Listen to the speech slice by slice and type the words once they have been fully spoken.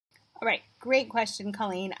All right, great question,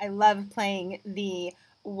 Colleen. I love playing the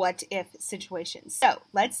what if situation. So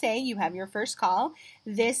let's say you have your first call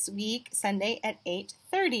this week, Sunday at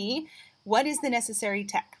 8:30. What is the necessary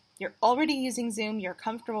tech? You're already using Zoom. You're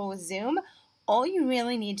comfortable with Zoom. All you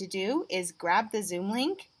really need to do is grab the Zoom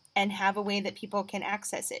link and have a way that people can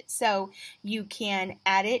access it. So you can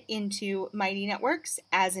add it into Mighty Networks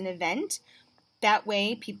as an event. That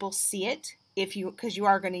way people see it. Because you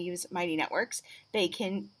are going to use Mighty Networks, they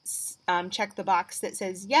can check the box that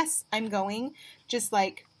says, yes, I'm going, just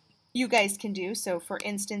like you guys can do. So for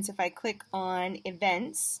instance, if I click on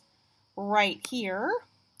events right here,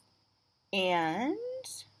 and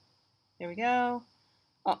there we go.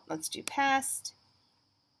 Oh, let's do past.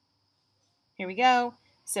 Here we go.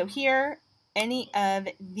 So here, any of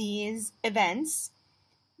these events,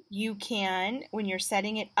 you can, when you're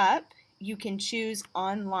setting it up, you can choose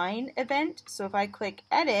online event. So if I click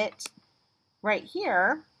edit right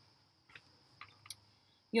here,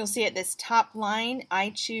 you'll see at this top line,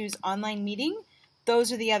 I choose online meeting.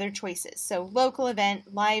 Those are the other choices. So local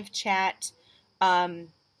event, live chat,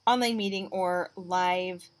 online meeting, or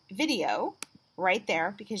live video right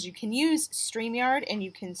there, because you can use StreamYard and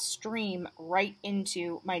you can stream right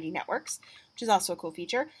into Mighty Networks, which is also a cool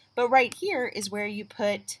feature. But right here is where you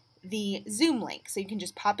put the Zoom link. So you can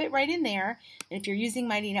just pop it right in there. And if you're using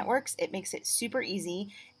Mighty Networks, it makes it super easy.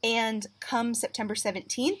 And come September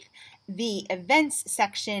 17th, the events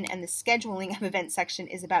section and the scheduling of events section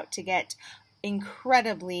is about to get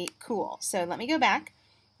incredibly cool. So let me go back.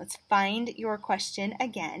 Let's find your question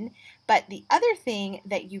again. But the other thing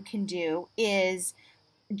that you can do is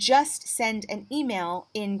just send an email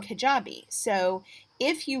in Kajabi. So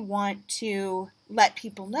if you want to let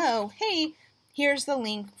people know, hey, here's the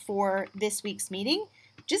link for this week's meeting,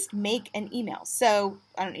 just make an email. So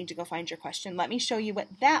I don't need to go find your question. Let me show you what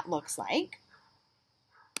that looks like.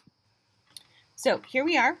 So here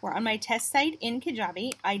we are. We're on my test site in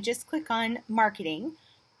Kajabi. I just click on marketing,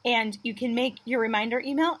 and you can make your reminder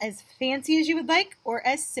email as fancy as you would like or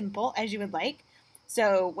as simple as you would like.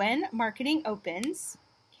 So when marketing opens,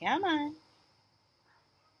 come on,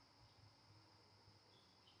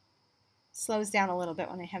 slows down a little bit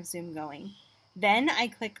when I have Zoom going. Then I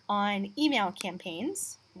click on email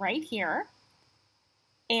campaigns right here.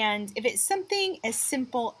 And if it's something as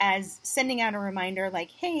simple as sending out a reminder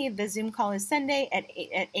like, hey, the Zoom call is Sunday at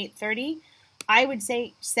 8:30, I would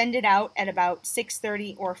say send it out at about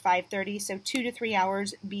 6:30 or 5:30, so 2 to 3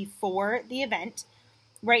 hours before the event.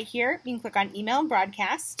 Right here, you can click on email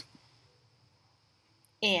broadcast.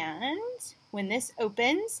 And when this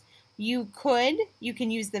opens, you can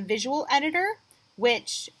use the visual editor,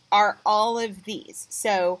 which are all of these.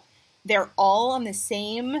 So they're all on the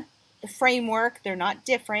same framework. They're not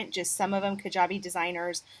different, just some of them Kajabi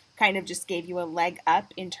designers kind of just gave you a leg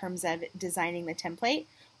up in terms of designing the template.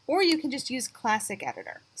 Or you can just use classic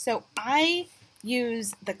editor. So I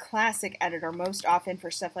use the classic editor most often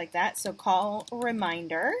for stuff like that. So call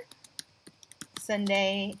reminder,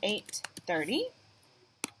 Sunday 8:30.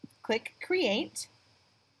 Click create,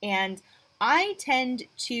 and I tend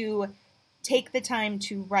to take the time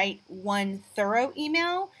to write one thorough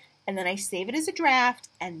email, and then I save it as a draft,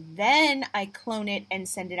 and then I clone it and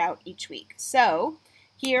send it out each week. So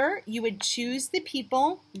here you would choose the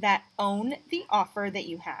people that own the offer that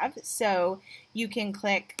you have. So you can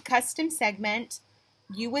click custom segment.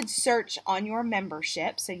 You would search on your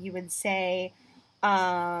membership. So you would say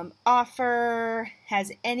offer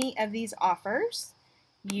has any of these offers.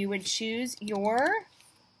 You would choose your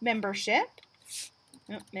membership.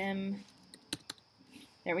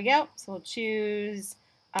 There we go. So we'll choose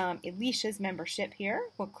Alicia's membership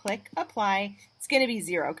here. We'll click apply. It's going to be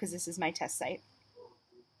 0 because this is my test site.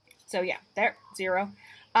 So yeah, there, 0.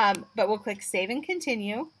 But we'll click save and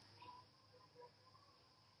continue.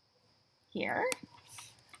 Here.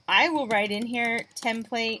 I will write in here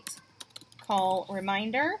template call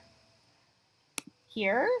reminder.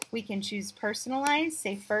 Here, we can choose personalize,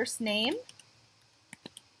 say first name.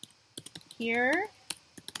 Here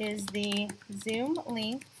is the Zoom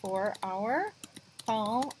link for our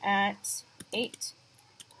call at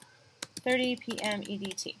 8:30 p.m.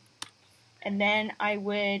 EDT. And then I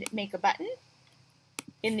would make a button.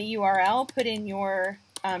 In the URL, put in your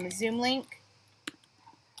Zoom link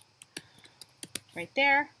right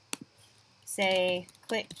there. Say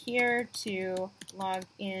click here to log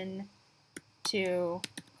in to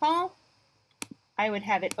call. I would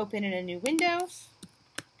have it open in a new window.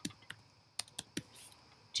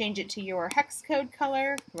 Change it to your hex code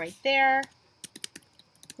color right there.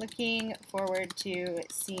 Looking forward to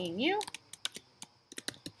seeing you.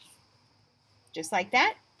 Just like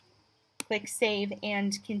that. click Save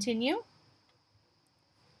and Continue.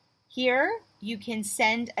 Here, you can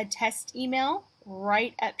send a test email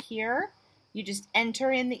right up here. You just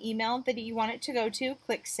enter in the email that you want it to go to,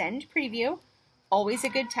 click Send Preview. Always a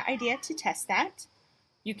good idea to test that.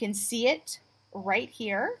 You can see it right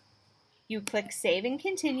here. You click Save and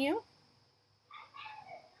Continue.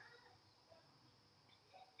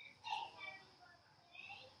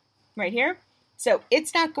 Right here. So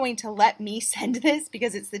it's not going to let me send this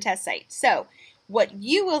because it's the test site. So what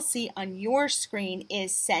you will see on your screen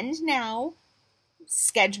is Send Now,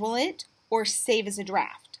 Schedule It, or Save as a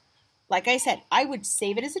Draft. Like I said, I would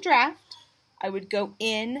save it as a draft. I would go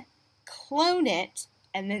in, clone it,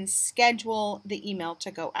 and then schedule the email to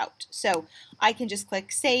go out. So I can just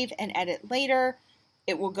click Save and Edit Later.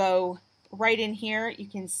 It will go right in here. You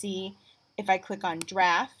can see if I click on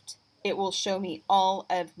Draft, it will show me all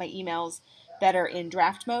of my emails that are in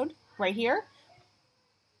draft mode right here.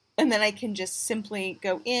 And then I can just simply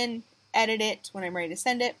go in, edit it when I'm ready to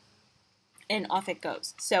send it, and off it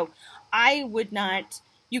goes. So I would not,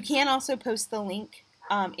 you can also post the link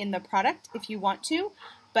in the product if you want to,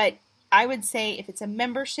 but I would say if it's a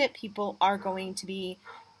membership, people are going to be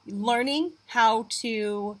learning how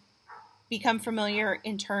to become familiar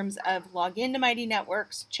in terms of log into Mighty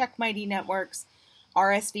Networks, check Mighty Networks,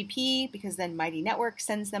 RSVP, because then Mighty Networks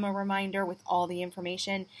sends them a reminder with all the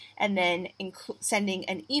information, and then sending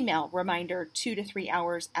an email reminder 2 to 3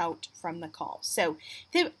 hours out from the call. So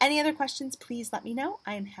if you have any other questions, please let me know.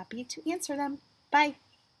 I am happy to answer them. Bye.